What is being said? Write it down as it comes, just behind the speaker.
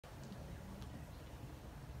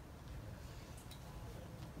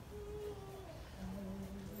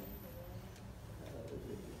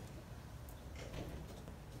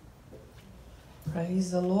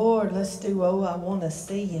Praise the Lord. Let's do Oh, I Want to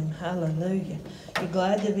See Him. Hallelujah. You're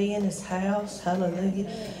glad to be in His house. Hallelujah.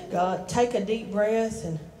 God, take a deep breath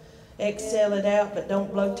and exhale it out, but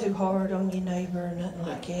don't blow too hard on your neighbor or nothing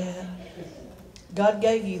like that. God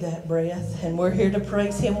gave you that breath, and we're here to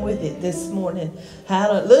praise Him with it this morning.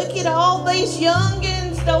 Hallelujah. Look at all these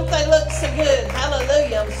youngins. Don't they look so good?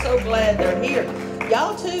 Hallelujah. I'm so glad they're here.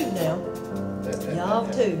 Y'all too now. Y'all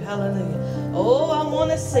too. Hallelujah. Oh, I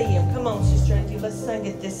want to see Him. Come on, Sister Angie. Let's sing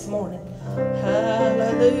it this morning.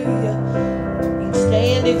 Hallelujah. You can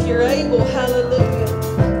stand if you're able. Hallelujah.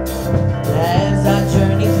 As I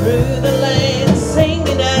journey through the land,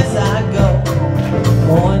 singing as I go.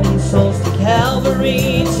 Morning souls to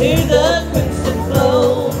Calvary, to the crimson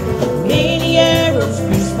flow. Many arrows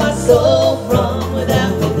pierce my soul from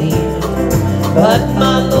without within. But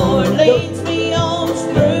my Lord leads me on,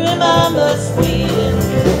 through Him I must win.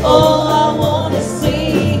 Oh, I want to see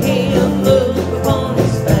Him, look upon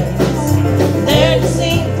His face, there to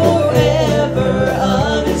sing forever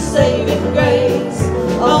of His saving grace.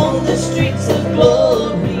 On the streets of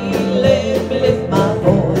glory, let me lift my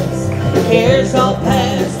voice. Cares all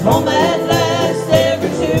past, home at last, ever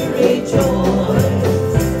to rejoice.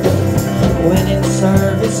 When in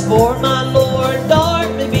service for my Lord, dark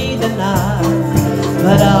may be the night,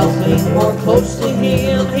 but I'll cling more close to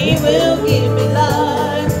Him, He will give me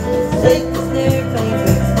life. Satan's snare may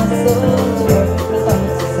fix my soul to work my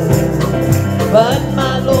thoughts aside, but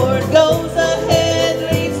my Lord goes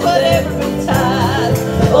ahead, leads whatever betide.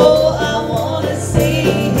 Oh, I want to see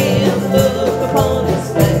Him, look upon His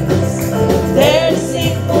face, there to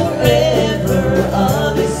sing forever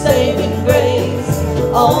of His saving grace.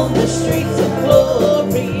 On the streets of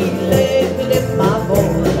glory, let me lift my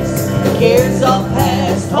voice. Cares all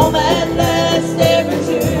past, home at last, ever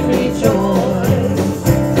to rejoice.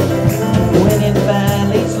 When in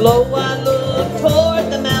valleys low I look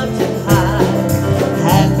toward the mountain high,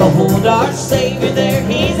 and behold our Savior there,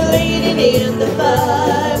 He's leading in the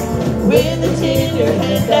fight. With a tender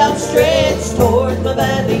hand outstretched toward my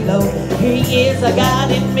valley low, He is a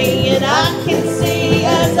guiding me, and I can see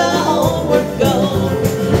as I onward go.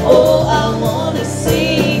 Oh, I want to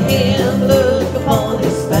see Him, look upon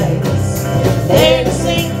His face, there to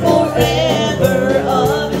sing forever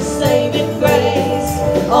of His saving grace.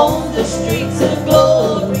 On the streets of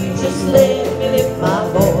glory, just let me lift my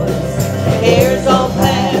voice. Cares all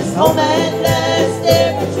past, home at last,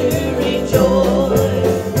 ever to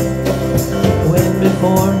rejoice. When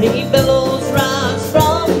before me billows rise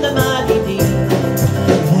from the mighty deep,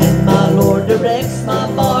 and my Lord directs my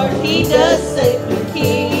bark, He does safely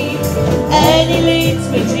keep. And He leads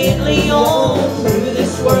me gently on through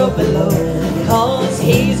this world below, because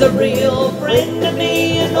He's a real friend to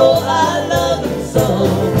me, and oh, I love Him so.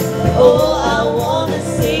 Oh, I want to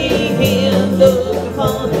see Him, look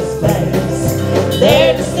upon His face,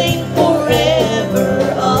 there to sing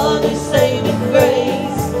forever of His saving grace.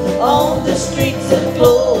 On the streets of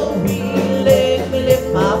glory, let me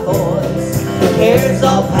lift my voice. Cares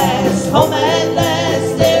all past, home at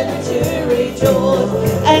last, ever to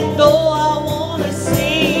rejoice. And oh, I want to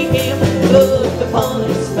see Him, look upon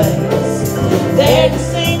His face, there to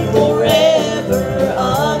sing forever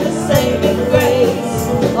of His saving grace.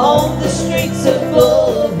 On the streets of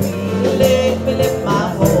glory, let me lift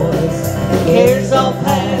my voice. Cares all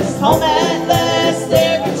past, home at last,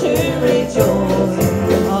 ever to rejoice.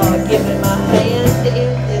 Oh, give me my hand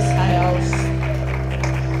in this house.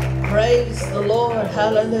 Praise the Lord.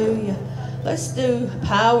 Hallelujah. Let's do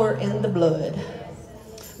power in the blood.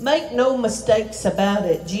 Make no mistakes about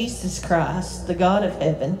it. Jesus Christ, the God of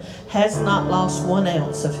heaven, has not lost 1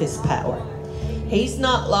 ounce of His power. He's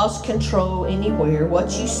not lost control anywhere.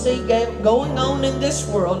 What you see going on in this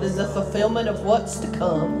world is a fulfillment of what's to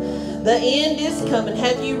come. The end is coming.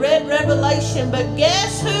 Have you read Revelation? But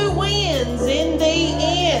guess who wins in the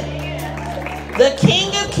end? The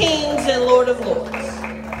King of Kings and Lord of Lords.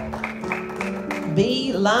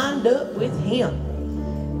 Be lined up with Him.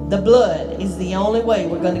 The blood is the only way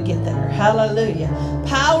we're going to get there. Hallelujah.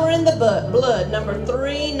 Power in the blood, number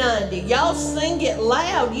 390. Y'all sing it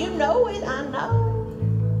loud. You know it. I know.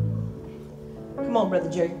 Come on, Brother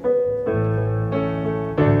Jerry.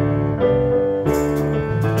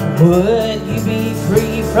 Would you be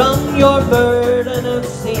free from your burden of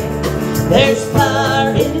sin? There's power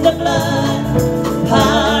in the blood.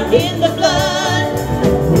 Power in the blood.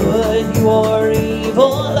 Would your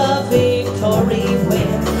evil of victory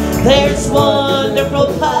win? There's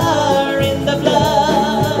wonderful power in the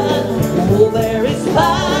blood. Oh, there is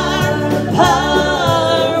power,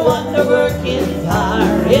 power, wonder-working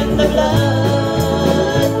power in the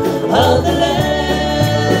blood of the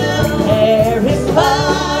Lamb. There is power.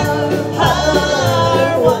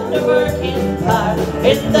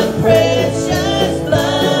 in the precious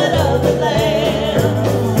blood of the Lamb.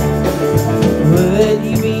 Would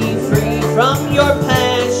you be free from your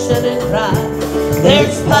passion and pride?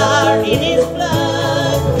 There's power in His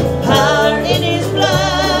blood, power in His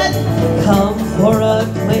blood. Come for a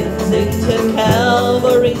cleansing to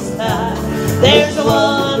Calvary's side. There's a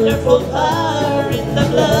wonderful power in the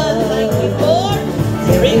blood. Thank you, Lord.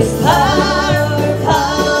 There is power,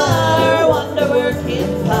 power,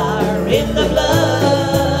 wonder-working power in the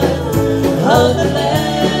blood of the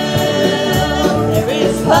Lamb. There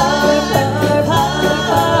is power,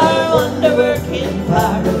 power, wonder-working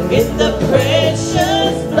power in the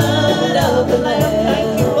precious blood of the Lamb.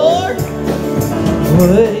 Thank you, Lord.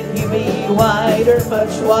 Would you be whiter,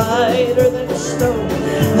 much whiter than snow?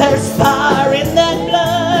 There's power in that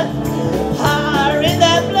blood, power in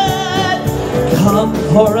that blood. Come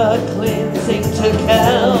for a cleansing to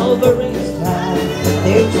Calvary's side.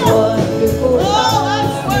 There's wonderful power.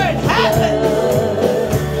 That's where it happens.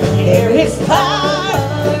 There is power,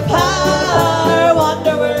 power,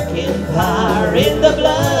 wonder-working power in the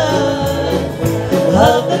blood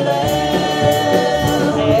of the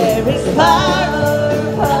Lamb. There is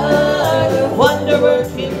power, power,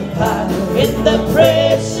 wonder-working power in the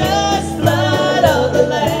precious blood of the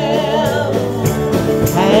Lamb.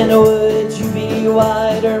 And would you be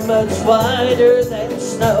whiter, much whiter than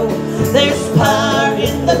snow? There's power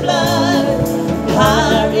in the blood,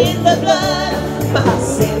 power in the blood. My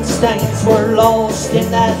sin stains were lost in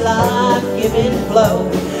that life-giving flow.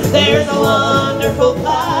 There's a wonderful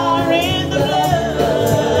power in the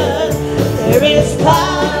blood. There is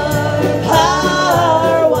power,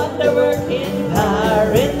 power, wonder-working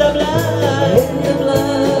power in the blood,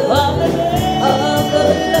 of the Lamb.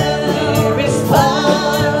 There is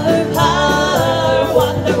power, power,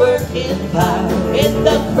 wonder-working power in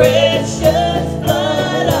the precious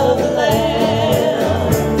blood of the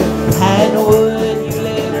Lamb. And would you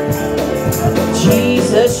live,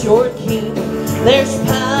 Jesus, your King? There's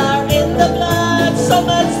power in the blood, so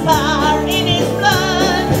much power in His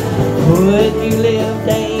blood. Would you live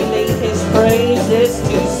daily His praises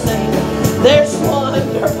to sing? There's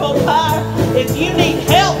wonderful power. If you need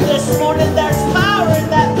help this morning, there's power in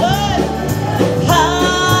that blood.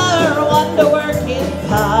 Power, wonder-working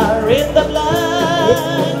power in the blood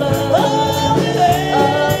of the Lamb.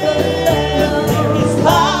 There is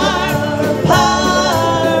power,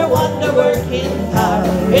 power, wonder-working power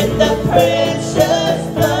in the precious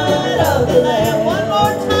blood of the Lamb. One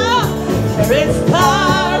more time. There is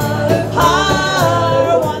power,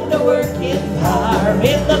 power, wonder-working power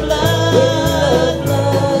in the blood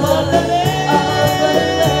of the Lamb.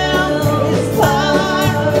 There is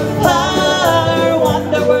power, power,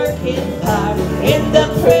 wonder-working power in the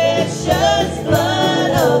precious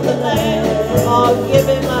blood of the Lamb. I'll give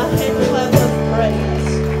Him my hand clap of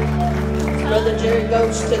praise. Brother Jerry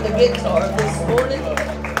goes to the guitar this morning.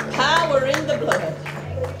 Power in the blood.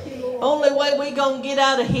 Only way we gonna get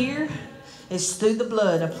out of here is through the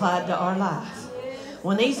blood applied to our life.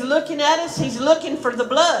 When He's looking at us, He's looking for the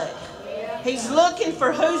blood. He's looking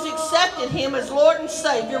for who's accepted Him as Lord and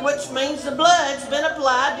Savior, which means the blood's been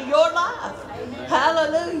applied to your life.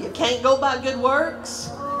 Hallelujah. Can't go by good works.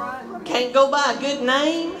 Can't go by a good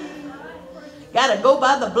name. Got to go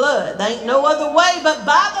by the blood. There ain't no other way but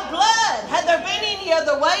by the blood. Had there been any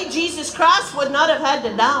other way, Jesus Christ would not have had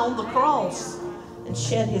to die on the cross and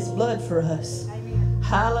shed His blood for us.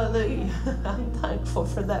 Hallelujah. I'm thankful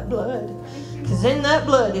for that blood. Because in that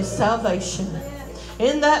blood is salvation.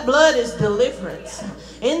 In that blood is deliverance.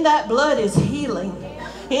 In that blood is healing.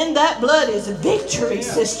 In that blood is victory,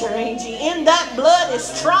 Sister Angie. In that blood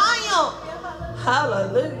is triumph.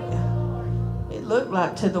 Hallelujah. It looked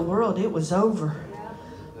like to the world it was over.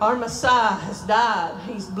 Our Messiah has died.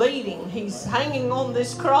 He's bleeding. He's hanging on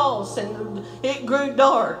this cross, and it grew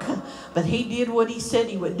dark. But He did what He said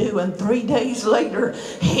He would do, and 3 days later,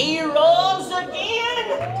 He rose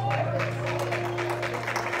again.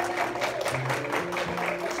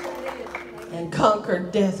 And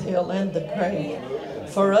conquered death, hell, and the grave.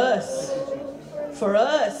 For us. For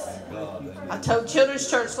us. I told Children's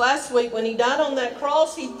Church last week, when He died on that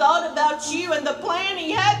cross, He thought about you and the plan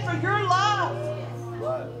He had for your life.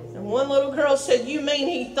 And one little girl said, "You mean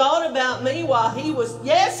He thought about me while He was..."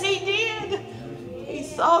 Yes, He did. He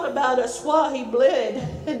thought about us while He bled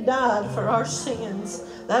and died for our sins.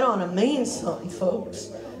 That ought to mean something, folks.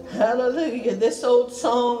 Hallelujah. This old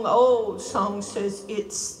song says,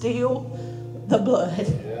 "It's still the blood."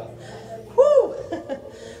 Woo!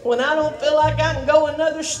 When I don't feel like I can go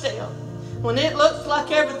another step, when it looks like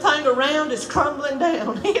everything around is crumbling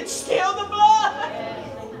down, it's still the blood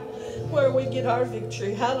where we get our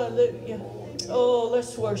victory. Hallelujah. Oh,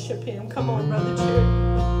 let's worship Him. Come on, Brother Jerry.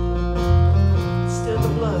 Still the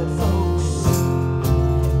blood, folks.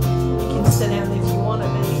 You can sit down if you want to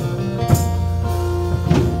be.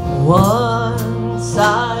 Once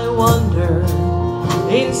I wandered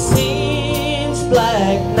in sin's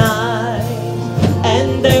black night,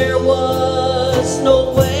 and there was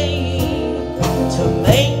no way to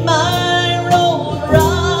make my road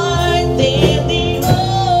right. Then the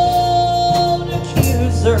old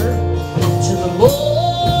accuser to the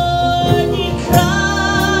Lord he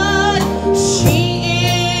cried, she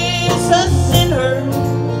is a sinner,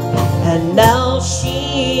 and now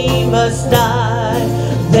she must die.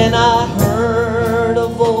 Then I heard a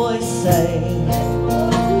voice say,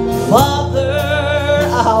 Father,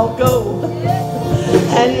 I'll go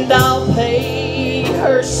and I'll pay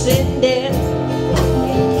her sin debt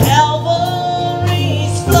in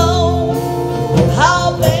Calvary's flow.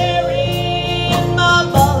 I'll bury in my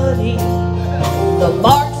body the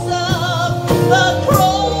marks of the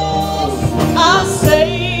cross. I'll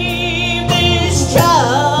save this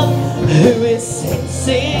child who is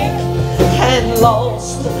sick and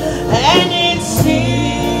lost, and it's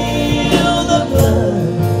still the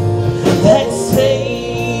blood that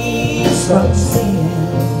saves from sin.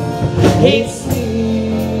 It's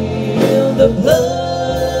still the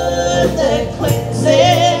blood that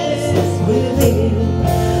cleanses within.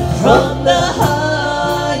 From the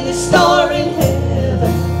highest star in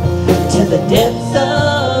heaven to the depths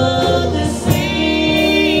of the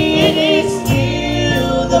sea, it is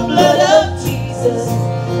still the blood of Jesus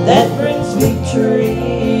that brings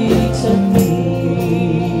victory to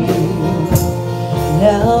me.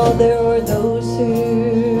 Now there are those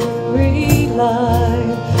who rely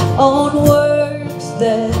on works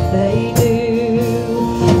that they do,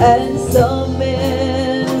 and some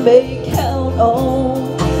men may count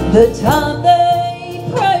on the time they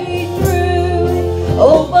pray through.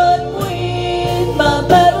 Oh, but when my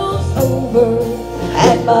battle's over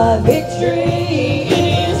and my victory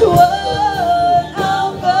is won,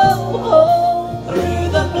 I'll go home through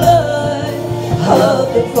the blood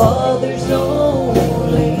of the Father's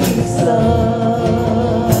only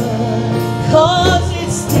Son. 'Cause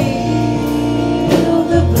it's still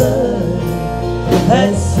the blood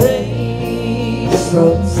that saves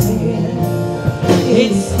from sin.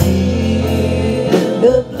 It's still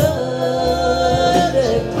the blood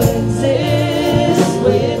that cleanses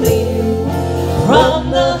within. From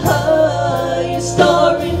the highest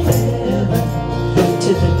star in heaven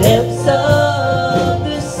to the depths of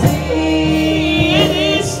the sea, it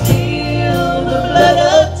is still the blood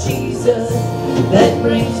of Jesus that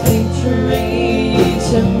brings victory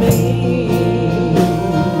to me.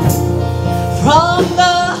 From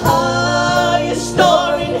the highest star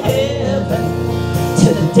in heaven to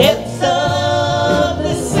the depths of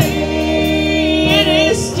the sea, it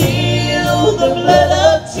is still the blood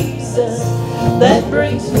of Jesus that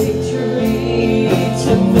brings victory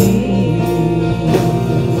to me.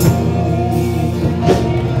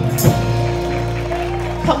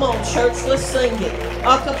 Come on, church, let's sing it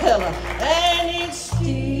a cappella. And it's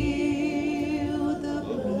still the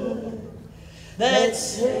blood that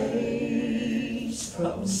saves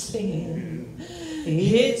from sin.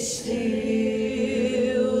 It's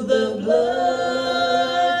still the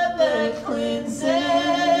blood that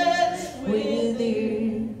cleanses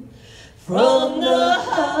within. From the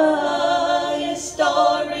highest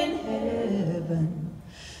star in heaven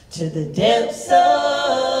to the depths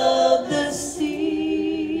of the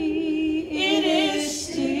sea, it is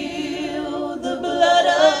still the blood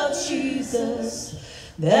of Jesus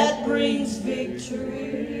that brings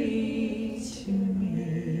victory to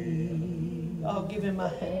me. I'll give him my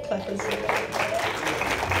hand clap as well.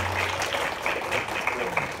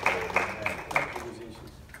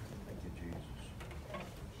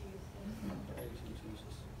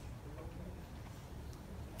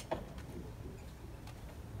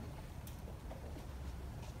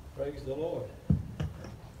 Praise the Lord.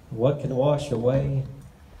 What can wash away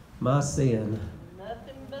my sin?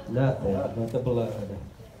 Nothing but the blood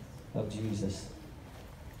of Jesus.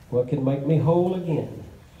 What can make me whole again?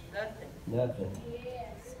 Nothing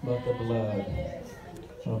but the blood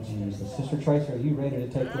of Jesus. Sister Tracy, are you ready to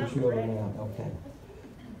take your children out? Okay.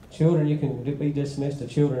 Children, you can be dismissed to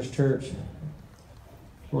Children's Church.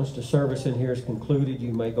 Once the service in here is concluded,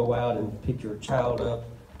 you may go out and pick your child up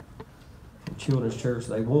from Children's Church.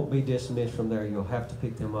 They won't be dismissed from there. You'll have to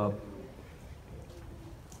pick them up.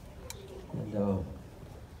 And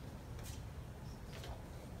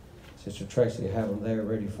Sister Tracy will have them there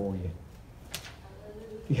ready for you.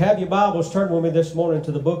 If you have your Bibles, turn with me this morning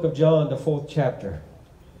to the book of John, the 4th chapter.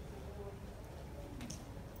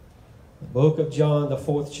 Book of John, the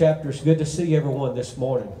 4th chapter. It's good to see everyone this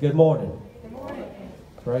morning. Good morning. Good morning.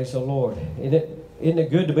 Praise the Lord. Isn't it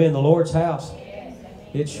good to be in the Lord's house?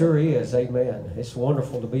 It sure is. Amen. It's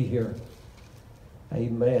wonderful to be here.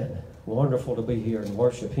 Amen. Wonderful to be here and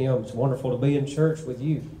worship Him. It's wonderful to be in church with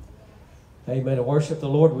you. Amen. And worship the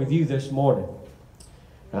Lord with you this morning.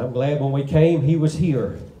 I'm glad when we came, He was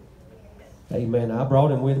here. Amen. I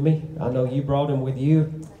brought Him with me. I know you brought Him with you.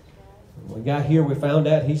 When we got here, we found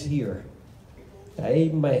out He's here.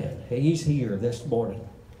 Amen. He's here this morning.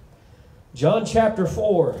 John chapter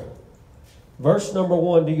 4, verse number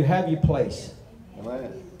 1. Do you have your place?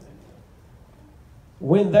 Amen.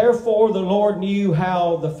 When therefore the Lord knew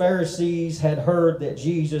how the Pharisees had heard that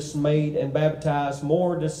Jesus made and baptized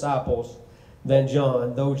more disciples than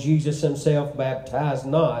John, though Jesus himself baptized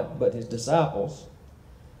not, but his disciples,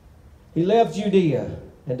 he left Judea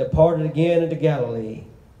and departed again into Galilee.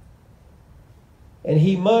 And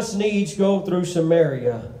he must needs go through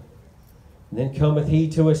Samaria. And then cometh he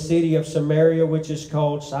to a city of Samaria, which is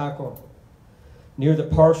called Sychar, near the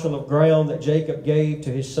parcel of ground that Jacob gave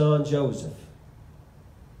to his son Joseph.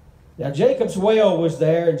 Now Jacob's well was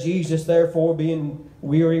there, and Jesus, therefore, being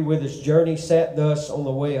weary with his journey, sat thus on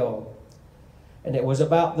the well. And it was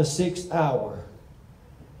about the 6th hour.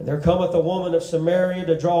 And there cometh a woman of Samaria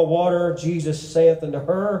to draw water. Jesus saith unto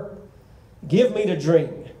her, Give me to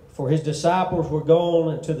drink. For his disciples were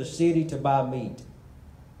gone into the city to buy meat.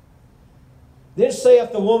 Then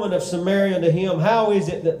saith the woman of Samaria unto him, How is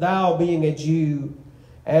it that thou, being a Jew,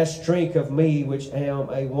 ask drink of me, which am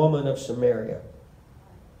a woman of Samaria?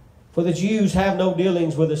 For the Jews have no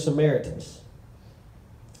dealings with the Samaritans.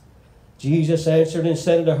 Jesus answered and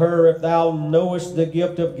said unto her, If thou knowest the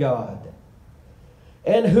gift of God,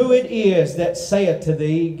 and who it is that saith to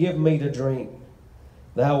thee, Give me to drink,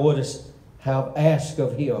 thou wouldest have asked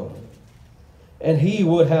of him, and he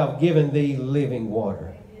would have given thee living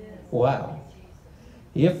water. Wow.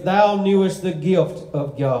 If thou knewest the gift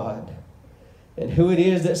of God, and who it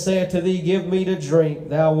is that saith to thee, Give me to drink,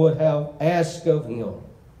 thou would have asked of him,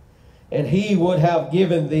 and he would have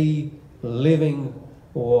given thee living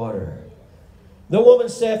water. The woman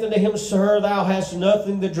saith unto him, Sir, thou hast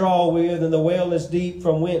nothing to draw with, and the well is deep.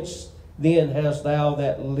 From whence then hast thou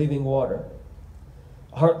that living water?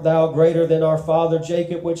 Art thou greater than our father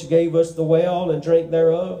Jacob, which gave us the well and drank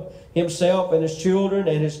thereof, himself and his children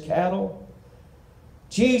and his cattle?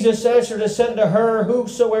 Jesus answered and said unto her,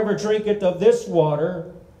 Whosoever drinketh of this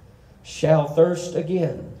water shall thirst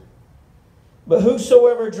again. But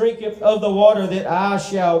whosoever drinketh of the water that I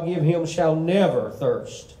shall give him shall never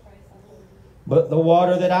thirst. But the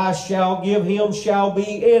water that I shall give him shall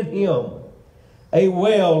be in him a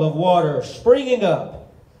well of water springing up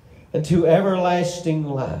unto everlasting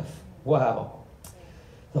life. Wow.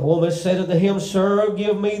 The woman said unto him, Sir,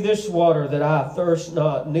 give me this water that I thirst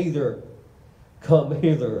not, neither come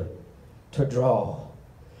hither to draw.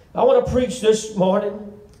 I want to preach this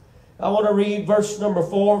morning. I want to read verse number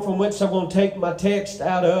 4, from whence I'm going to take my text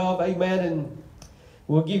out of. Amen. And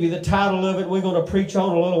we'll give you the title of it. We're going to preach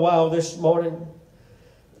on a little while this morning.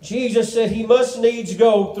 Jesus said he must needs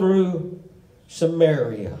go through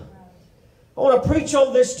Samaria. I want to preach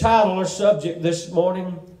on this title or subject this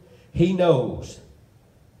morning. He knows.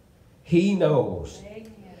 He knows.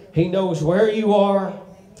 He knows where you are.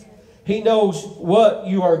 He knows what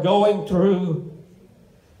you are going through.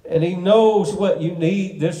 And He knows what you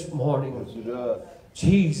need this morning.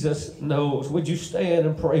 Jesus knows. Would you stand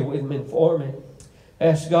and pray with me and for me?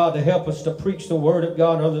 Ask God to help us to preach the Word of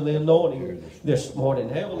God under the anointing this morning.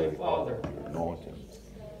 Heavenly Father,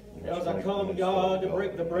 as I come, God, to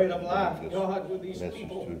break the bread of life, God, with these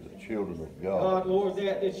people. God, Lord,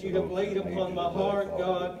 that you have laid upon my heart,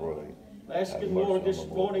 God. Asking, Lord, this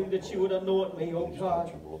morning that you would anoint me, oh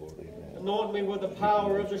God. Anoint me with the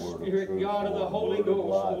power of the Spirit, God, of the Holy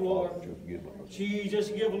Ghost, oh Lord. Jesus,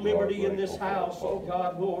 give liberty in this house, oh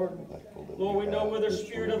God, Lord. Lord, we know where the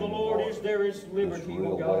Spirit of the Lord is, there is liberty,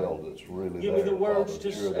 oh God. Give me the words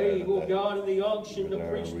to say, oh God, and the unction to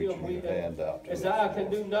preach them, as I can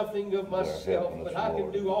do nothing of myself, but I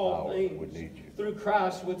can do all things through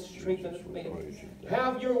Christ which strengtheneth me.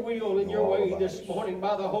 Have your will and your way this morning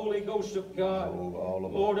by the Holy Ghost of God.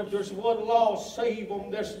 Lord, if there's one lost, save them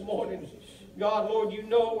this morning. God, Lord, you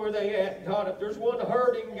know where they at, God. If there's one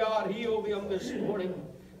hurting, God, heal them this morning.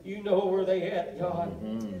 You know where they at, God.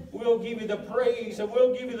 We'll give you the praise and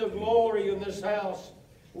we'll give you the glory in this house.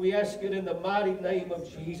 We ask it in the mighty name of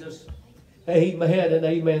Jesus. Amen and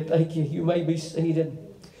amen. Thank you. You may be seated.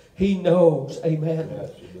 He knows. Amen.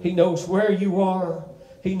 He knows where you are.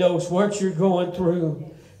 He knows what you're going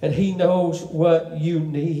through. And He knows what you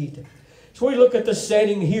need. So we look at the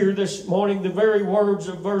setting here this morning. The very words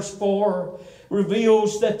of verse 4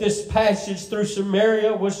 reveals that this passage through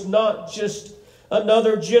Samaria was not just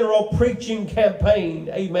another general preaching campaign,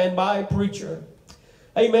 amen, by a preacher.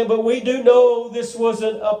 Amen, but we do know this was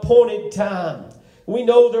an appointed time. We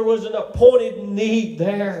know there was an appointed need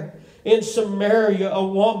there in Samaria, a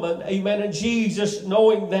woman, amen, and Jesus,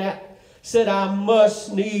 knowing that, said, I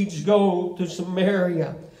must needs go to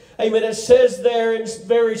Samaria. Amen, it says there in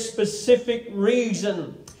very specific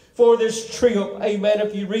reason for this trip, amen.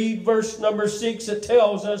 If you read verse number 6, it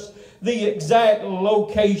tells us the exact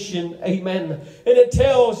location, amen. And it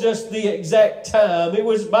tells us the exact time. It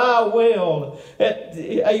was by well at,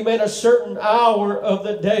 amen, a certain hour of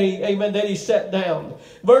the day, amen, that he sat down.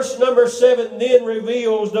 Verse number 7 then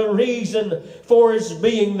reveals the reason for his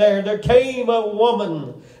being there. There came a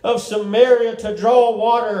woman of Samaria to draw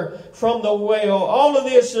water from the well. All of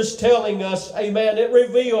this is telling us, amen, it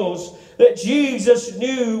reveals that Jesus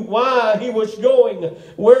knew why he was going,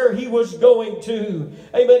 where he was going to.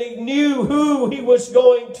 Amen. He knew who he was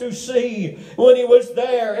going to see when he was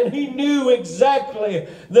there. And he knew exactly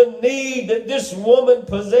the need that this woman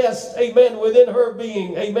possessed, amen, within her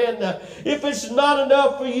being. Amen. If it's not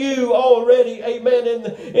enough for you already, amen,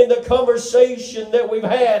 in the conversation that we've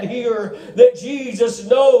had here, that Jesus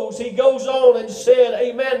knows, he goes on and said,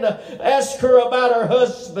 amen, ask her about her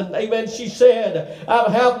husband. Amen. She said,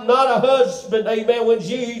 I have not a husband. Amen. When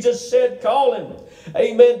Jesus said, call him.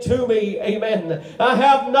 Amen to me. Amen. I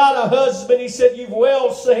have not a husband. He said, you've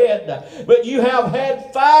well said, but you have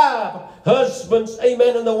had 5 husbands,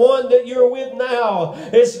 amen, and the one that you're with now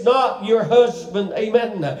is not your husband,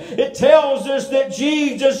 amen. It tells us that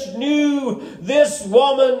Jesus knew this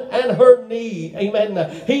woman and her need,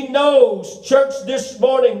 amen. He knows, church, this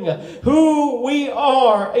morning who we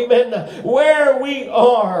are, amen, where we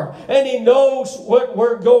are, and he knows what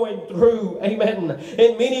we're going through, amen.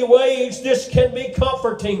 In many ways this can be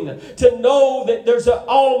comforting to know that there's an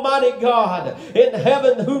almighty God in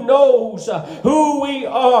heaven who knows who we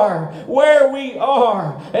are, where we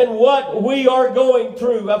are, and what we are going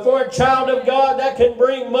through. For a child of God, that can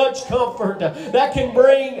bring much comfort. That can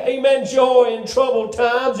bring, amen, joy in troubled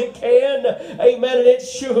times. It can, amen, and it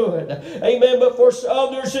should. Amen, but for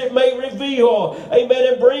others it may reveal,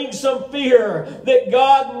 amen, and bring some fear that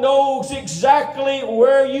God knows exactly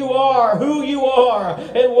where you are, who you are,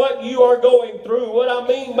 and what you are going through. What I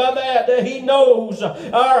mean by that he knows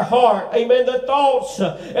our heart, amen, the thoughts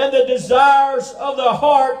and the desires of the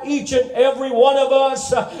heart, each and every one of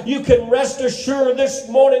us. You can rest assured this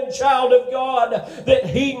morning, child of God, that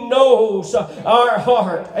he knows our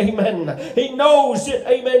heart, amen. He knows it,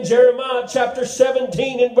 amen. Jeremiah chapter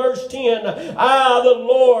 17 and verse 10, I, the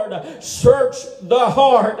Lord, search the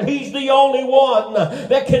heart. He's the only one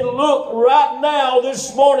that can look right now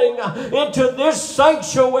this morning into this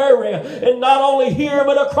sanctuary, and not only here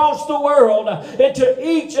but across the world, into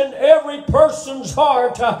each and every person's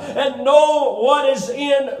heart, and know what is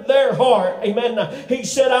in their heart. Amen. He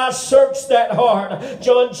said, I searched that heart.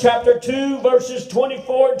 John chapter 2 verses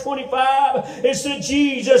 24 and 25. It said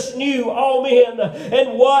Jesus knew all men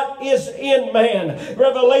and what is in man.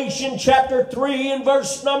 Revelation chapter 3 and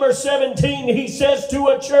verse number 17. He says to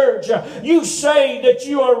a church, you say that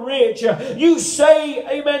you are rich. You say,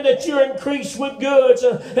 amen, that you're increased with goods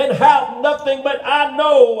and have nothing, but I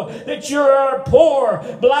know that you're poor,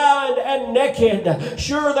 blind, and naked.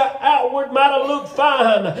 Sure, the outward might have looked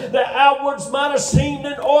fine. The outwards might have seemed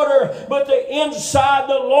in order, but the inside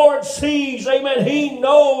the Lord sees. Amen. He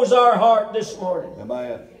knows our heart this morning.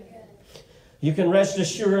 Amen. You can rest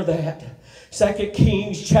assured of that. 2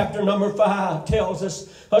 Kings chapter number 5 tells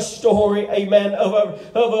us a story, amen, of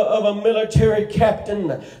a military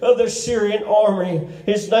captain of the Syrian army.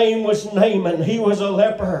 His name was Naaman. He was a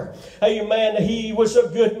leper. Amen. He was a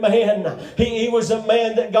good man. He was a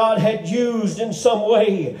man that God had used in some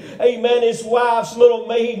way. Amen. His wife's little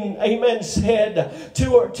maiden, amen, said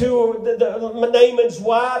Naaman's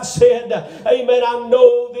wife said, amen, I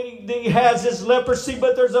know that he has his leprosy,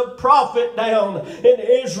 but there's a prophet down in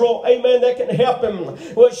Israel, amen, that can help him.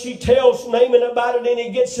 Well, she tells Naaman about it, and he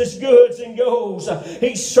gets his goods and goes.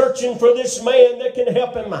 He's searching for this man that can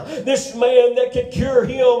help him, this man that can cure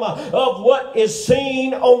him of what is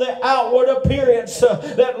seen on the outward appearance,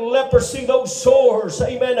 that leprosy, those sores,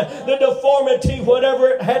 amen, the deformity, whatever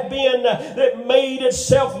it had been that made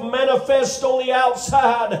itself manifest on the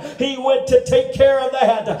outside. He went to take care of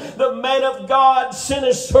that. The man of God sent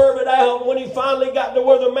his servant out when he finally got to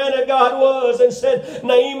where the man of God was and said,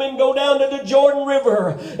 Naaman, go down to the Jordan River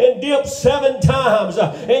and dip 7 times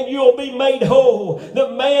and you'll be made whole.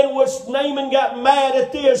 The man was, Naaman got mad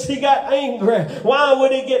at this. He got angry. Why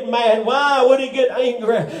would he get mad? Why would he get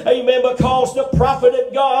angry? Amen. Because the prophet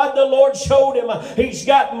of God, the Lord showed him he's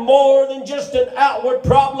got more than just an outward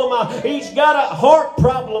problem. He's got a heart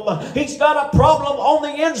problem. He's got a problem on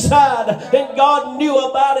the inside. And God knew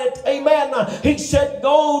about it. Amen. He said,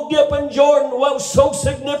 go dip in Jordan. What was so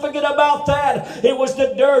significant about that? It was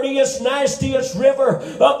the dirtiest, nastiest river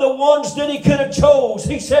of the ones that he could have chose.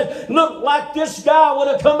 He said, look like this guy would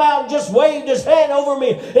have come out and just waved his hand over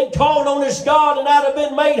me and called on his God and I'd have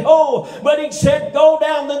been made whole. But he said, go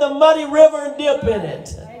down to the muddy river and dip in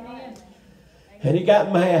it. Amen. And he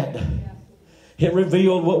got mad. It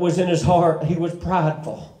revealed what was in his heart. He was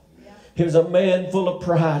prideful. He was a man full of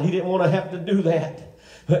pride. He didn't want to have to do that.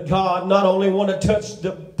 But God not only wanted to touch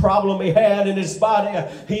the problem he had in his body,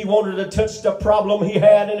 he wanted to touch the problem he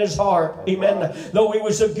had in his heart. Amen. Though he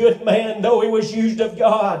was a good man, though he was used of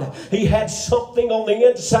God, he had something on the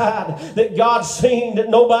inside that God seen that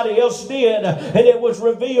nobody else did. And it was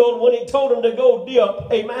revealed when he told him to go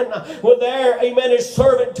dip. Amen. Well, there, amen, his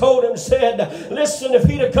servant told him, said, listen, if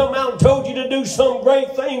he'd have come out and told you to do some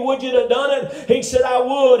great thing, would you have done it? He said, I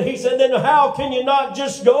would. He said, then how can you not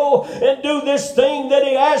just go and do this thing that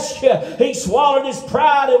he asked you? He swallowed his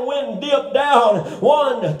pride and went and dipped down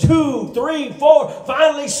 1, 2, 3, 4,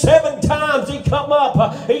 finally 7 times he come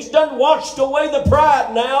up. He's done washed away the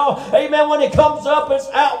pride now. Amen. When he comes up, his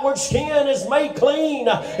outward skin is made clean.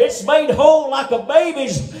 It's made whole like a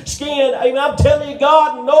baby's skin. Amen. I'm telling you,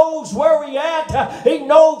 God knows where we're at. He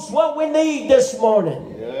knows what we need this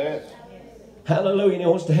morning. Yes. Hallelujah. And he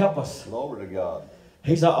wants to help us. Glory to God.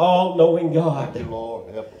 He's an all-knowing God. Thank you,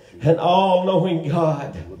 Lord. Help us. An all-knowing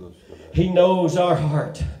God. He knows our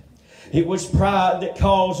heart. It was pride that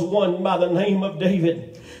caused one by the name of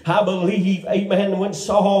David. I believe, amen, when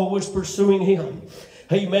Saul was pursuing him,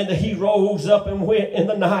 amen, that he rose up and went in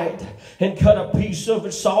the night and cut a piece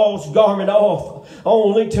of Saul's garment off,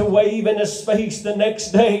 only to wave in his face the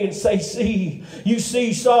next day and say, see, you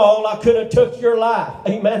see, Saul, I could have took your life.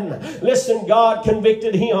 Amen. Listen, God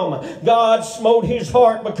convicted him. God smote his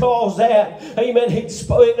heart because that, amen,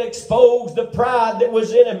 it exposed the pride that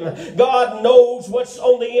was in him. God knows what's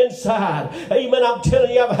on the inside. Amen. I'm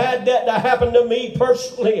telling you, I've had that to happen to me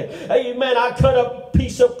personally. Amen. I cut a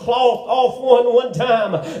piece of cloth off one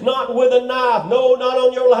time, not with a knife, no, not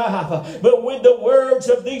on your life, but with the words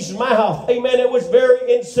of these mouth. Amen. It was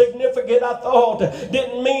very insignificant, I thought.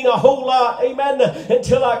 Didn't mean a whole lot. Amen.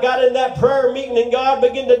 Until I got in that prayer meeting and God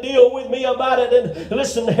began to deal with me about it. And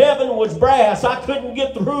listen, heaven was brass. I couldn't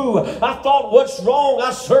get through. I thought, what's wrong?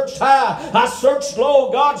 I searched high. I searched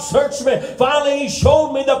low. God searched me. Finally, he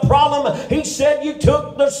showed me the problem. He said, you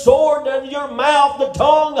took the sword in your mouth, the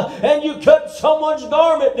tongue, and you cut someone's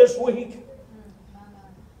garment this week.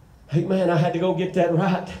 Amen. I had to go get that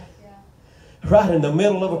right in the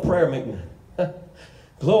middle of a prayer meeting.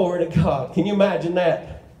 Glory to God. Can you imagine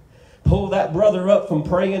that? Pull that brother up from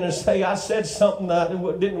praying and say, I said something that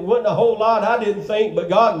wasn't a whole lot I didn't think, but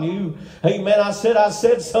God knew. Amen. I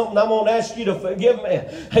said something. I'm going to ask you to forgive me.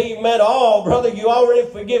 Amen. Oh, brother, you already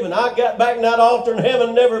forgiven. I got back in that altar in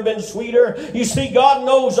heaven, never been sweeter. You see, God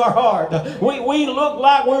knows our heart. We look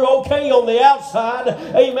like we're okay on the outside.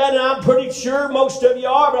 Amen. And I'm pretty sure most of you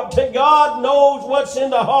are, but I'm telling you, God knows what's in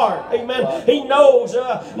the heart. Amen. He knows.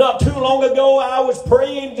 Not too long ago, I was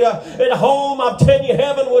praying at home. I'm telling you,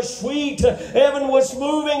 heaven was sweet. Heaven was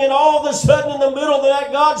moving, and all of a sudden in the middle of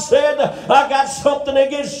that, God said, I got something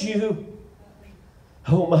against you.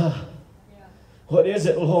 Oh my. What is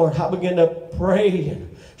it, Lord? I began to pray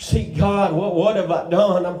and seek God. What have I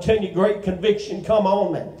done? I'm telling you, great conviction come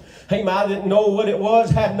on me. Amen. I didn't know what it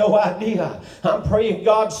was, had no idea. I'm praying,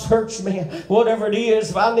 God, search me. Whatever it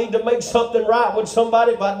is, if I need to make something right with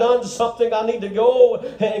somebody, if I've done something I need to go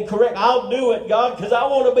and correct, I'll do it, God, because I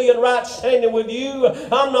want to be in right standing with you.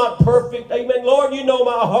 I'm not perfect. Amen. Lord, you know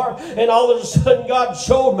my heart. And all of a sudden, God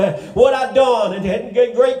showed me what I'd done.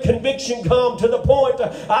 And great conviction come to the point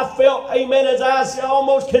I felt, amen, as I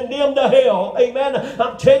almost condemned to hell. Amen.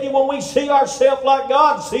 I'm telling you, when we see ourselves like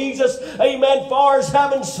God sees us, amen, far as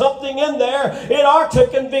having something in there, it ought to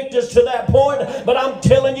convict us to that point. But I'm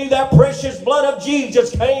telling you, that precious blood of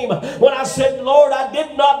Jesus came when I said, Lord, I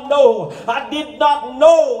did not know,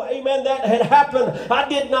 amen, that had happened. I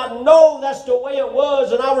did not know that's the way it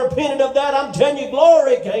was, and I repented of that. I'm telling you,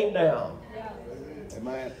 glory came down.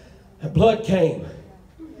 Amen. The blood came,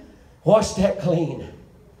 washed that clean.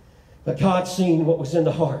 But God seen what was in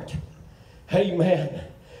the heart. Amen.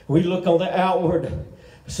 We look on the outward,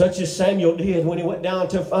 such as Samuel did when he went down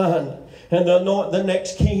to find and anoint the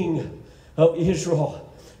next king. of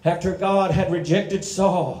Israel. After God had rejected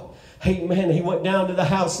Saul, amen, he went down to the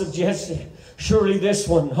house of Jesse. Surely this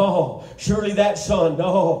one, oh, surely that son,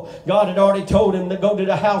 oh, God had already told him to go to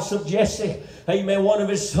the house of Jesse. Amen. One of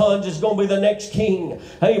his sons is going to be the next king.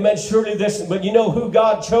 Amen. Surely this. But you know who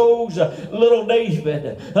God chose? Little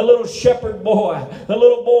David. A little shepherd boy. A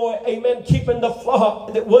little boy, amen, keeping the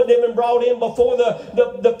flock that wasn't even brought in before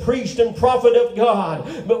the priest and prophet of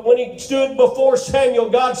God. But when he stood before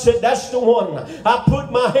Samuel, God said, that's the one I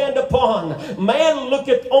put my hand upon. Man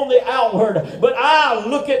looketh on the outward, but I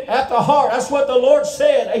look at the heart. That's what the Lord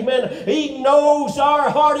said. Amen. He knows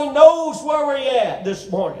our heart. He knows where we're at this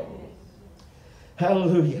morning.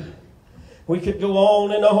 Hallelujah. We could go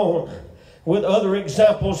on and on with other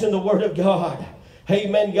examples in the Word of God.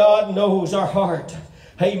 Amen. God knows our heart.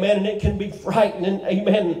 Amen. And it can be frightening.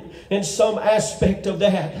 Amen. In some aspect of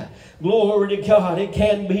that. Glory to God. It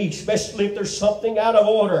can be, especially if there's something out of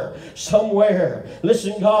order somewhere.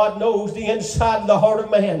 Listen, God knows the inside of the heart of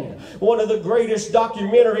man. One of the greatest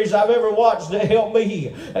documentaries I've ever watched that helped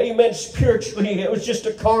me, amen, spiritually. It was just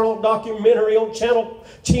a carnal documentary on Channel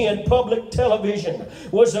 10 public television.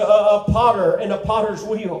 Was a potter in a potter's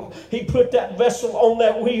wheel. He put that vessel on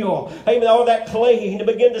that wheel, amen, all that clay, and he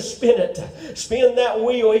began to spin it. Spin that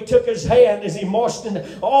wheel. He took his hand as he moistened,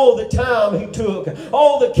 all the time he took,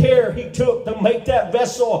 all the care he took to make that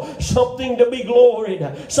vessel something to be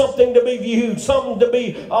gloried, something to be viewed, something to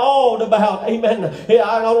be awed about. Amen.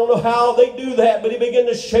 I don't know how they do that, but he began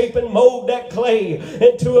to shape and mold that clay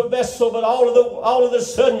into a vessel. But all of a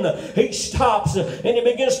sudden he stops and he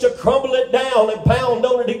begins to crumble it down and pound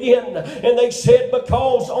on it again. And they said,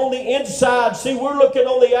 because on the inside, see, we're looking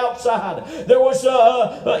on the outside, there was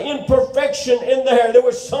an imperfection in there. There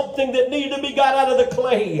was something that needed to be got out of the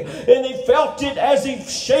clay, and he felt it as he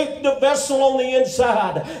shaped the vessel on the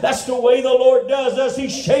inside. That's the way the Lord does us.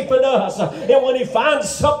 He's shaping us. And when he finds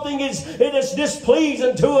something it is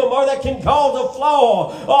displeasing to him, or that can cause a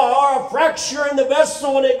flaw or a fracture in the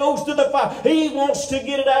vessel when it goes to the fire, he wants to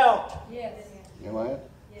get it out. Yes. Amen.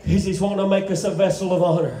 He's wanting to make us a vessel of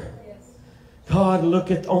honor. Yes. God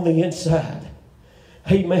looketh on the inside.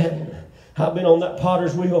 Amen. I've been on that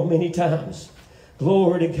potter's wheel many times.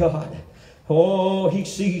 Glory to God. Oh, he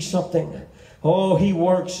sees something. Oh, he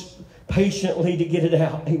works patiently to get it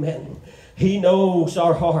out. Amen. He knows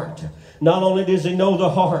our heart. Not only does he know the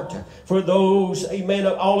heart for those, amen,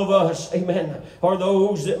 of all of us, amen, or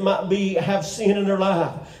those that might have sin in their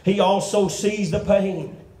life, he also sees the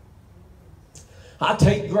pain. I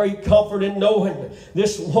take great comfort in knowing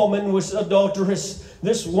this woman was adulterous.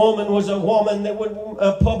 This woman was a woman that would,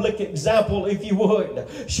 a public example, if you would.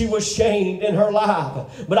 She was shamed in her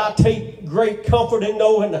life. But I take great comfort in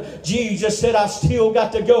knowing Jesus said, I've still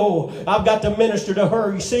got to go. I've got to minister to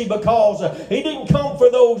her. You see, because he didn't come for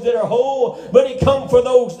those that are whole, but he come for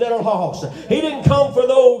those that are lost. He didn't come for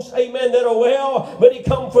those, amen, that are well, but he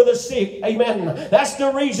come for the sick. Amen. That's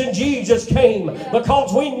the reason Jesus came,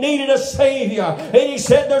 because we needed a Savior. And he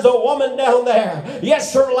said, there's a woman down there.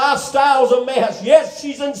 Yes, her lifestyle's a mess. Yes,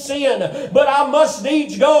 she's in sin, but I must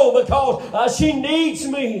needs go because she needs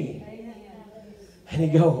me. Amen. And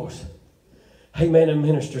he goes, amen, and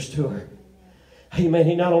ministers to her. Amen.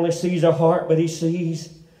 He not only sees her heart, but he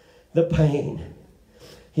sees the pain.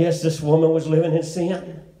 Yes, this woman was living in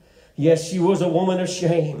sin. Yes, she was a woman of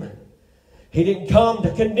shame. He didn't come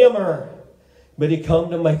to condemn her, but he come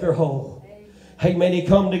to make her whole. Amen. He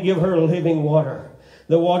come to give her living water.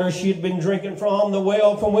 The water she had been drinking from, the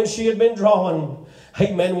well from which she had been drawn,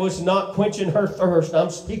 amen, was not quenching her thirst. I'm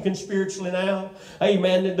speaking spiritually now.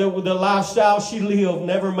 Amen. The lifestyle she lived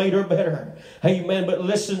never made her better. Amen. But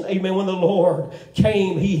listen, amen, when the Lord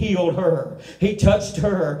came, he healed her. He touched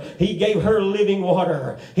her. He gave her living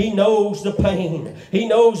water. He knows the pain. He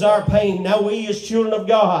knows our pain. Now we as children of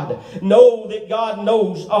God know that God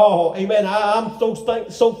knows all. Amen. I'm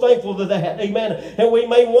so thankful to that. Amen. And we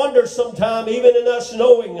may wonder sometime, even in us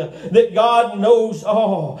knowing that God knows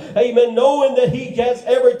all. Amen. Knowing that he has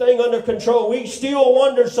everything under control, we still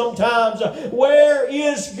wonder sometimes, where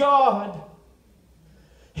is God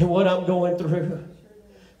in what I'm going through?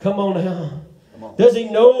 Come on now. Does he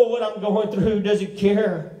know what I'm going through? Does he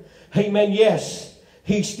care? Amen. Yes,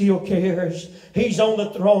 he still cares. He's on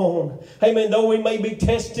the throne. Amen. Though we may be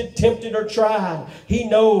tested, tempted, or tried, he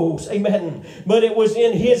knows. Amen. But it was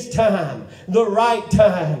in his time, the right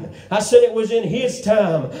time. I said it was in his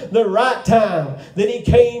time, the right time, that he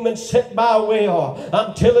came and sat by a well.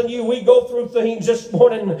 I'm telling you, we go through things this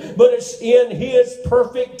morning, but it's in his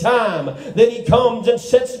perfect time that he comes and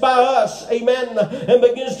sits by us. Amen. And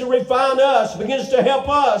begins to refine us, begins to help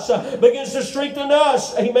us, begins to strengthen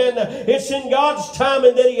us. Amen. It's in God's time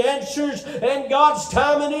timing that He answers, and God's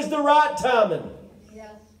timing is the right timing.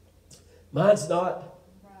 Mine's not.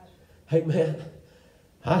 Amen.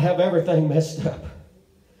 I have everything messed up.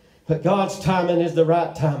 But God's timing is the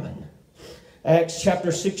right timing. Acts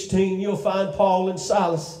chapter 16, you'll find Paul and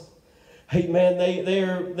Silas. Amen.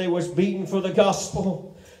 They was beaten for the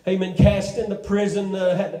gospel. Amen. Cast into prison.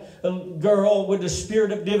 Had a girl with the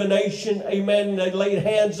spirit of divination. Amen. They laid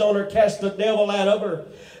hands on her, cast the devil out of her.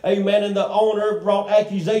 Amen. And the owner brought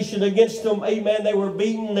accusation against them. Amen. They were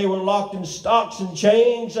beaten. They were locked in stocks and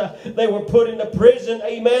chains. They were put into prison.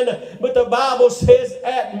 Amen. But the Bible says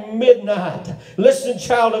at midnight, listen,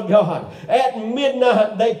 child of God, at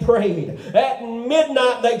midnight they prayed. At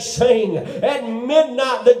midnight they sang. At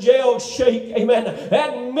midnight the jail shake. Amen.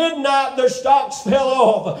 At midnight their stocks fell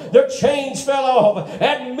off. Their chains fell off.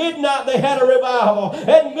 At midnight they had a revival.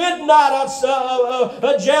 At midnight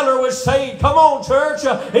a jailer was saved. Come on, church.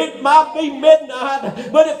 It might be midnight,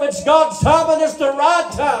 but if it's God's timing, it's the right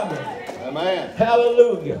timing. Amen.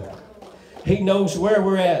 Hallelujah. He knows where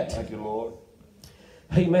we're at. Thank you, Lord.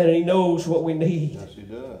 Amen. And He knows what we need. Yes, He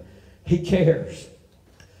does. He cares.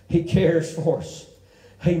 He cares for us.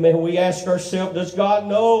 Amen. We ask ourselves, does God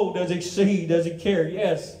know? Does He see? Does He care?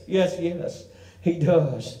 Yes. Yes, yes. He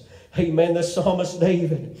does. Amen. The psalmist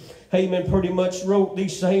David, amen, pretty much wrote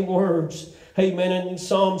these same words. Amen. In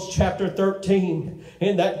Psalms chapter 13,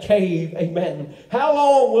 in that cave. Amen. How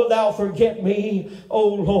long wilt thou forget me,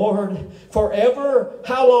 O Lord? Forever?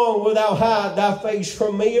 How long wilt thou hide thy face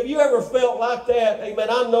from me? Have you ever felt like that? Amen.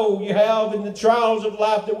 I know you have in the trials of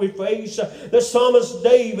life that we face. The psalmist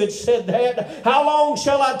David said that. How long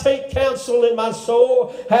shall I take counsel in my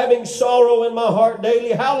soul, having sorrow in my heart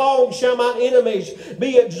daily? How long shall my enemies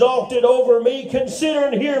be exalted over me? Consider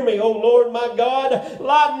and hear me, O Lord my God.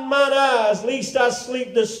 Lighten mine eyes, lest I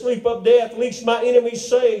sleep the sleep of death, lest my enemies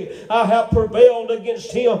say, I have prevailed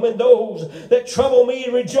against him. And those that trouble me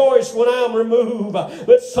rejoice when I am removed.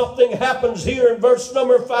 But something happens here in verse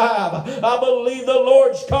number 5. I believe the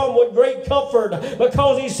Lord's come with great comfort,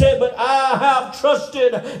 because He said, but I have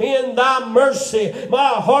trusted in thy mercy. My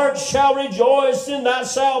heart shall rejoice in thy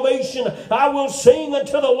salvation. I will sing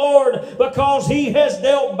unto the Lord, because He has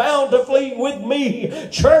dealt bountifully with me.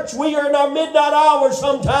 Church, we are in our midnight hour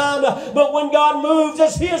sometime, but when God moves,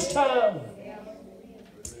 it's His time.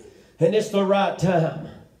 And it's the right time.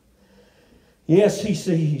 Yes, He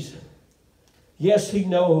sees. Yes, He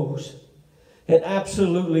knows. And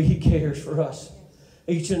absolutely He cares for us.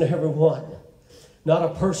 Each and every one. Not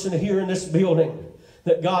a person here in this building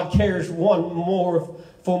that God cares one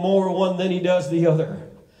than He does the other.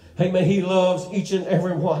 Amen. He loves each and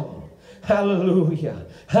every one. Hallelujah.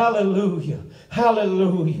 Hallelujah.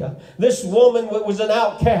 Hallelujah. This woman was an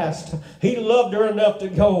outcast. He loved her enough to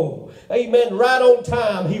go. Amen. Right on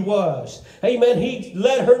time He was. Amen. He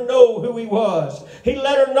let her know who He was. He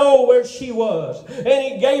let her know where she was.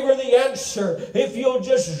 And He gave her the answer. If you'll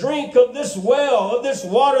just drink of this well, of this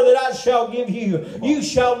water that I shall give you, you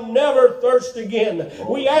shall never thirst again.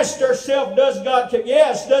 We asked ourselves, does God care?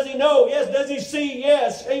 Yes. Does He know? Yes. Does He see?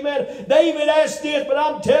 Yes. Amen. David asked this, but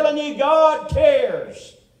I'm telling you, God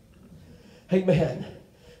cares. Amen.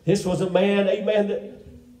 This was a man, amen, that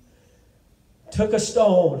took a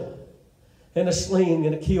stone and a sling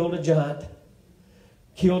and killed a giant.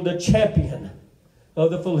 Killed the champion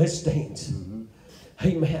of the Philistines. Mm-hmm.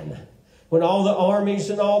 Amen. When all the armies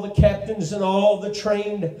and all the captains and all the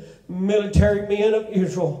trained military men of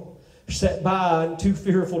Israel sat by and too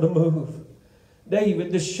fearful to move,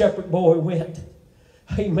 David, this shepherd boy, went,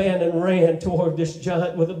 amen, and ran toward this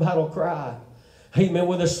giant with a battle cry. Amen.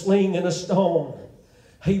 With a sling and a stone.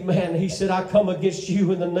 Amen. He said, I come against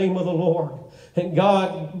you in the name of the Lord. And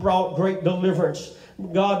God brought great deliverance.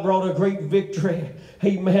 God brought a great victory.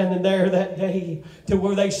 Amen. And there that day, to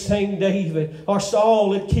where they sang David, or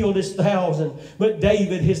Saul had killed his 1,000, but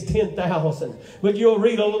David his 10,000. But you'll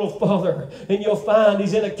read a little further and you'll find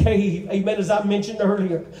he's in a cave. Amen. As I mentioned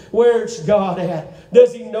earlier, where's God at?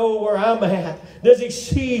 Does He know where I'm at? Does He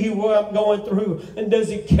see what I'm going through? And does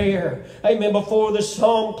He care? Amen. Before the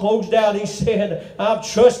psalm closed out, he said, I've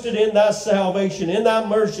trusted in thy salvation, in thy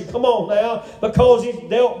mercy. Come on now, because He's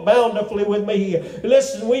dealt bountifully with me.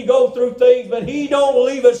 Listen, we go through things, but He don't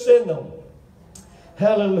leave us in them.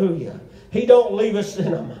 Hallelujah. He don't leave us in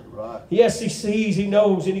them. Right. Yes, He sees, He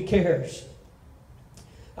knows, and He cares.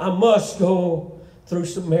 I must go through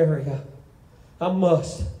Samaria. I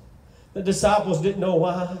must. The disciples didn't know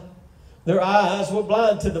why. Their eyes were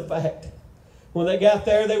blind to the fact. When they got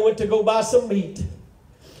there, they went to go buy some meat.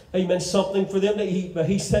 Amen. Something for them to eat. But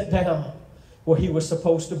He sat down where He was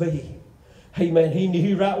supposed to be. Amen. He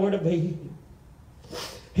knew right where to be.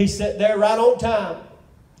 He sat there right on time.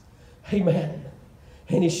 Amen.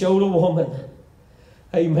 And he showed a woman,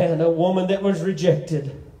 amen, a woman that was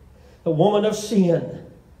rejected, a woman of sin,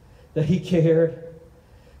 that he cared.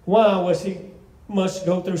 Why was he must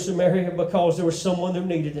go through Samaria? Because there was someone that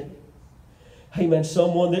needed him. Amen.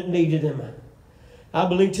 Someone that needed him. I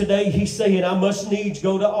believe today he's saying, I must needs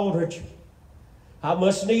go to Aldrich. I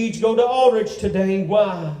must needs go to Aldrich today.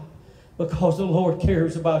 Why? Because the Lord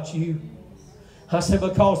cares about you. I said,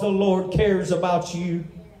 because the Lord cares about you.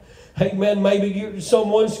 Amen. Maybe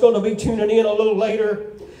someone's going to be tuning in a little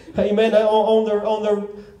later. Amen.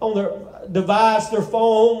 On their device, their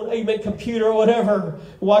phone, amen, computer, or whatever,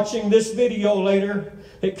 watching this video later.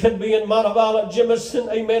 It could be in Montevallo, Jemison,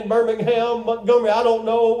 amen, Birmingham, Montgomery, I don't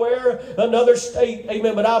know where, another state,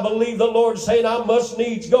 amen. But I believe the Lord saying, I must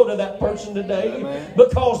needs go to that person today, amen,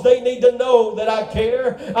 because they need to know that I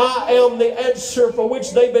care. I am the answer for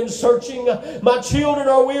which they've been searching. My children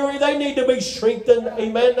are weary. They need to be strengthened,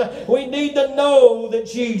 amen. We need to know that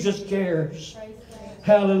Jesus cares.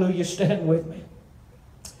 Hallelujah. Stand with me.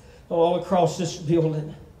 All across this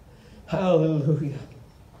building. Hallelujah.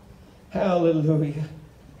 Hallelujah.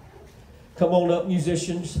 Come on up,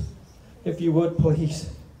 musicians, if you would, please.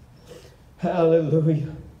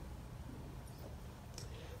 Hallelujah.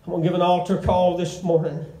 I'm going to give an altar call this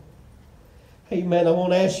morning. Amen. I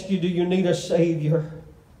want to ask you, do you need a Savior?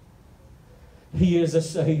 He is a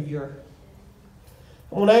Savior.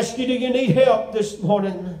 I want to ask you, do you need help this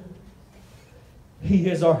morning? He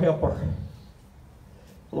is our helper.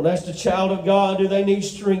 I want to ask the child of God, do they need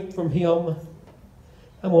strength from Him?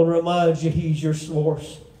 I want to remind you, He's your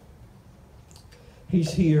source.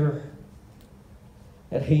 He's here.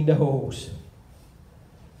 And He knows.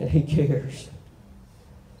 And He cares.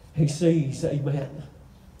 He sees. Amen.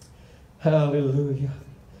 Hallelujah.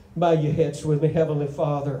 Bow your heads with me. Heavenly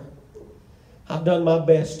Father, I've done my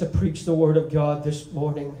best to preach the Word of God this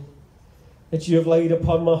morning that you have laid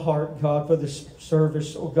upon my heart, God, for this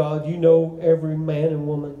service. Oh, God, you know every man and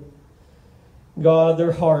woman. God,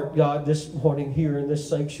 their heart, God, this morning here in this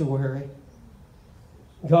sanctuary.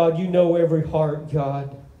 God, you know every heart,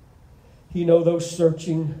 God. You know those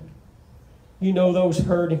searching. You know those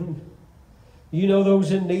hurting. You know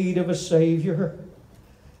those in need of a Savior.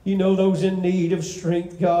 You know those in need of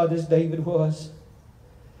strength, God, as David was.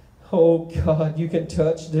 Oh, God, you can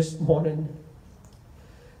touch this morning.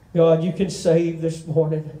 God, you can save this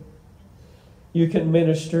morning. You can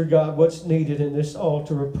minister, God, what's needed in this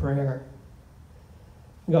altar of prayer.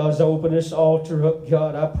 God, as I open this altar up,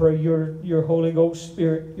 God, I pray your Holy Ghost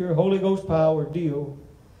Spirit, your Holy Ghost power deal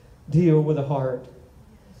with the heart.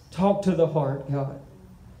 Talk to the heart, God.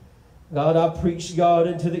 God, I preach, God,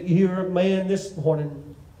 into the ear of man this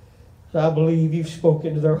morning. I believe you've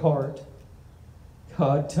spoken to their heart.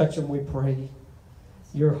 God, touch them, we pray.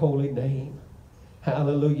 Your holy name.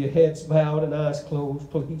 Hallelujah. Heads bowed and eyes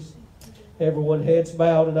closed, please. Everyone, heads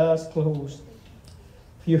bowed and eyes closed.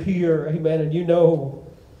 If you're here, amen, and you know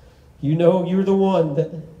you're the one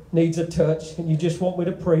that needs a touch, and you just want me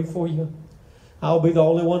to pray for you, I'll be the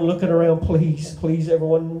only one looking around. Please,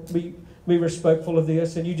 everyone, be respectful of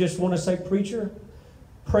this. And you just want to say, preacher,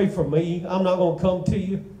 pray for me. I'm not going to come to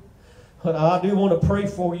you, but I do want to pray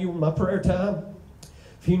for you in my prayer time.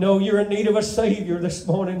 If you know you're in need of a Savior this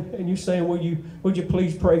morning, and you're saying, would you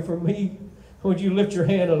please pray for me? Would you lift your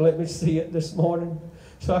hand and let me see it this morning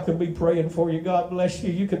so I can be praying for you? God bless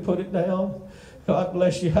you. You can put it down. God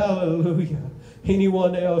bless you. Hallelujah.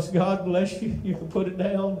 Anyone else, God bless you. You can put it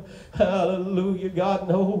down. Hallelujah. God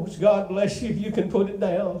knows. God bless you. You can put it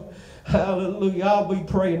down. Hallelujah. I'll be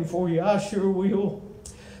praying for you. I sure will.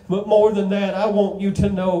 But more than that, I want you to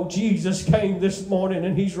know Jesus came this morning,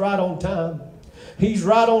 and He's right on time. He's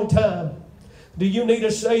right on time. Do you need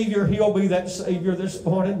a Savior? He'll be that Savior this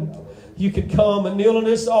morning. You can come and kneel on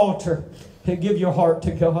this altar and give your heart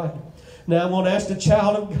to God. Now I'm going to ask the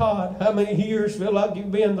child of God, how many years feel like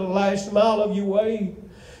you've been the last mile of your way?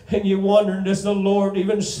 And you're wondering, does the Lord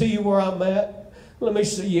even see where I'm at? Let me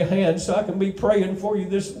see your hand so I can be praying for you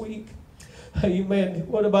this week. Amen.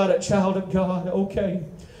 What about a child of God? Okay.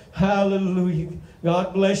 Hallelujah.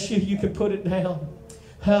 God bless you. You can put it down.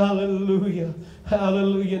 Hallelujah.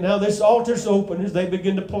 Hallelujah. Now this altar's open as they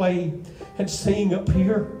begin to play and sing up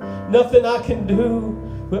here. Nothing I can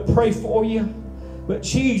do but pray for you. But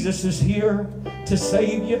Jesus is here to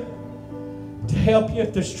save you, to help you,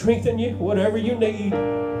 to strengthen you, whatever you need.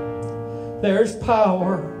 There's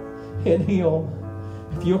power in Him.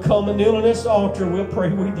 If you'll come and kneel on this altar, we'll pray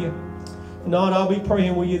with you. If not, I'll be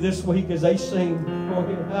praying with you this week as they sing. Go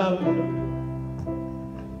ahead. Hallelujah.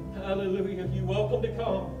 Hallelujah. You're welcome to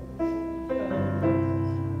come.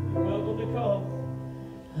 You're welcome to come.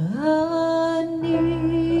 I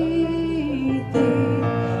need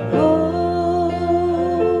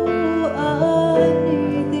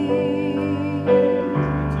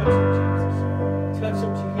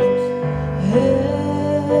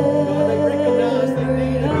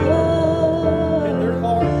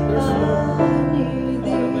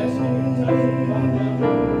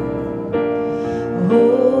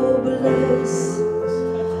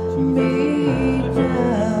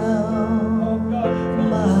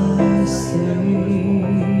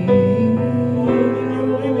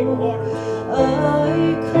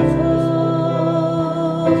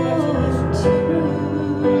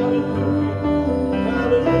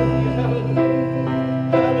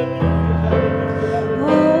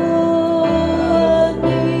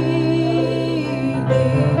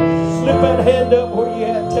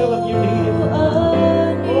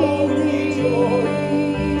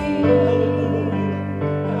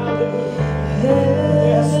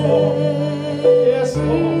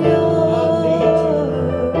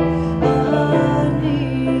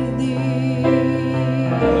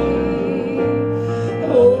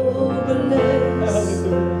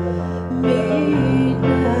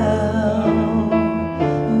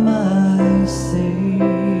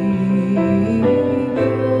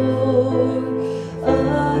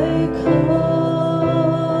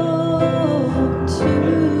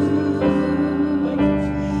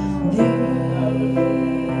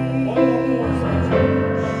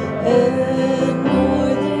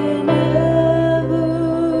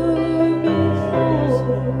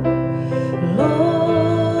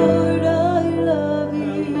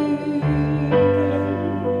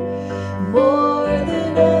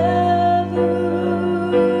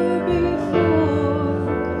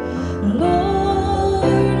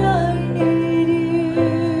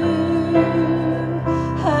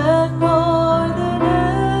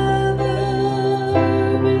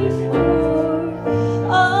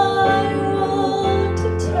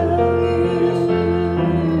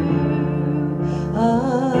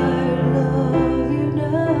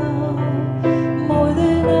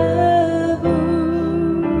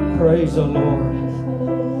Praise the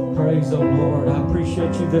Lord. Praise the Lord. I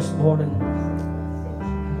appreciate you this morning.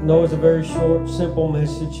 I know it's a very short, simple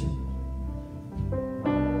message.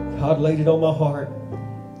 God laid it on my heart.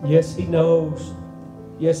 Yes, He knows.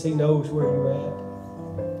 Yes, He knows where you're at.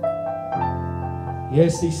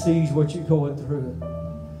 Yes, He sees what you're going through.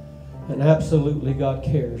 And absolutely, God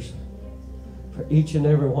cares for each and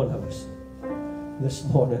every one of us this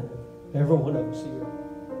morning. Every one of us here.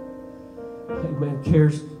 Amen.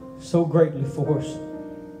 Cares so greatly for us.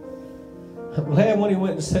 I'm glad when He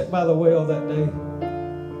went and sat by the well that day,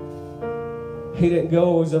 He didn't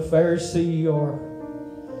go as a Pharisee or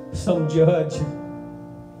some judge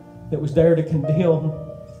that was there to condemn.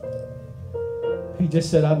 He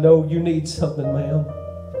just said, I know you need something, ma'am,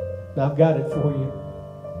 and I've got it for you.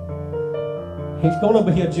 He's going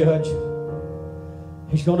to be a judge.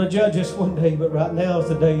 He's going to judge us one day, but right now is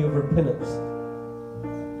the day of repentance,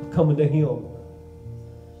 of coming to Him.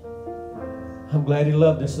 I'm glad He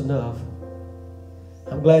loved us enough.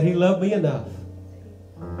 I'm glad He loved me enough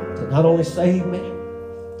to not only save me,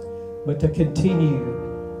 but to continue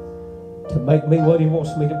to make me what He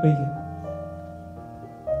wants me to be.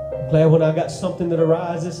 I'm glad when I got something that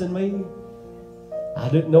arises in me I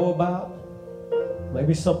didn't know about,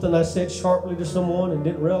 maybe something I said sharply to someone and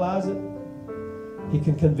didn't realize it, He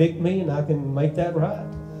can convict me and I can make that right.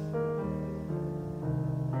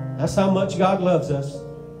 That's how much God loves us.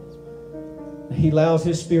 He allows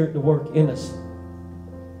His Spirit to work in us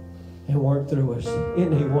and work through us.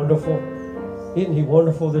 Isn't He wonderful? Isn't He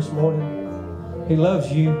wonderful this morning? He loves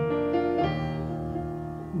you.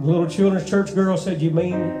 The little children's church girl said, you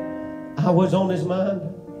mean I was on His mind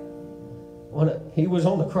when He was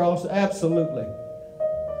on the cross? Absolutely.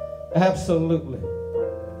 Absolutely.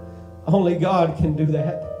 Only God can do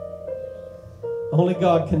that. Only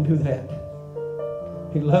God can do that.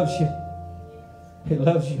 He loves you. He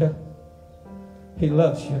loves you. He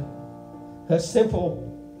loves you. That's simple.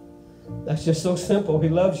 That's just so simple. He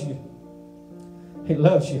loves you. He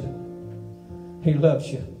loves you. He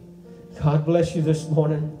loves you. God bless you this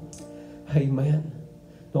morning. Amen.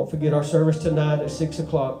 Don't forget our service tonight at 6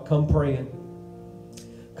 o'clock. Come praying.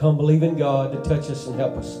 Come believing God to touch us and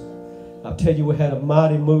help us. I'll tell you, we had a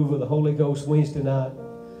mighty move of the Holy Ghost Wednesday night.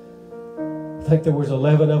 I think there was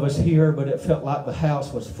 11 of us here, but it felt like the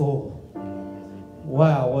house was full.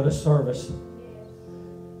 Wow, what a service.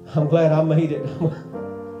 I'm glad I made it.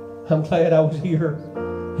 I'm glad I was here.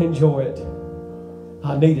 Enjoy it.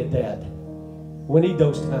 I needed that. We need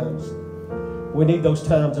those times. We need those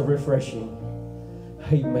times of refreshing.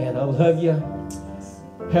 Amen. I love you.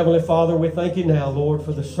 Heavenly Father, we thank you now, Lord,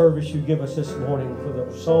 for the service you give us this morning, for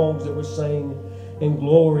the songs that we sing in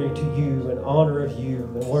glory to you, in honor of you,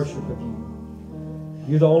 and worship of you.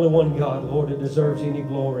 You're the only one, God, Lord, that deserves any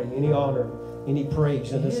glory, any honor, any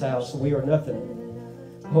praise in this house. We are nothing.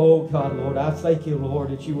 Oh, God, Lord, I thank you, Lord,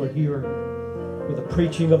 that you are here with the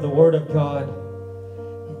preaching of the Word of God.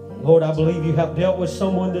 Lord, I believe you have dealt with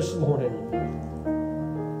someone this morning.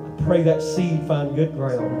 I pray that seed find good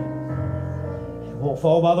ground. It won't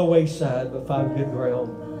fall by the wayside, but find good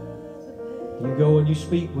ground. You go and you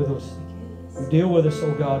speak with us. You deal with us,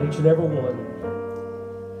 oh God, each and every one.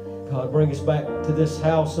 God, bring us back to this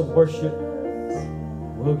house of worship.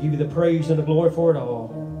 We'll give you the praise and the glory for it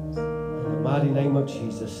all. In the mighty name of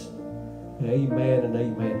Jesus. Amen and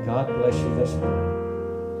amen. God bless you this morning.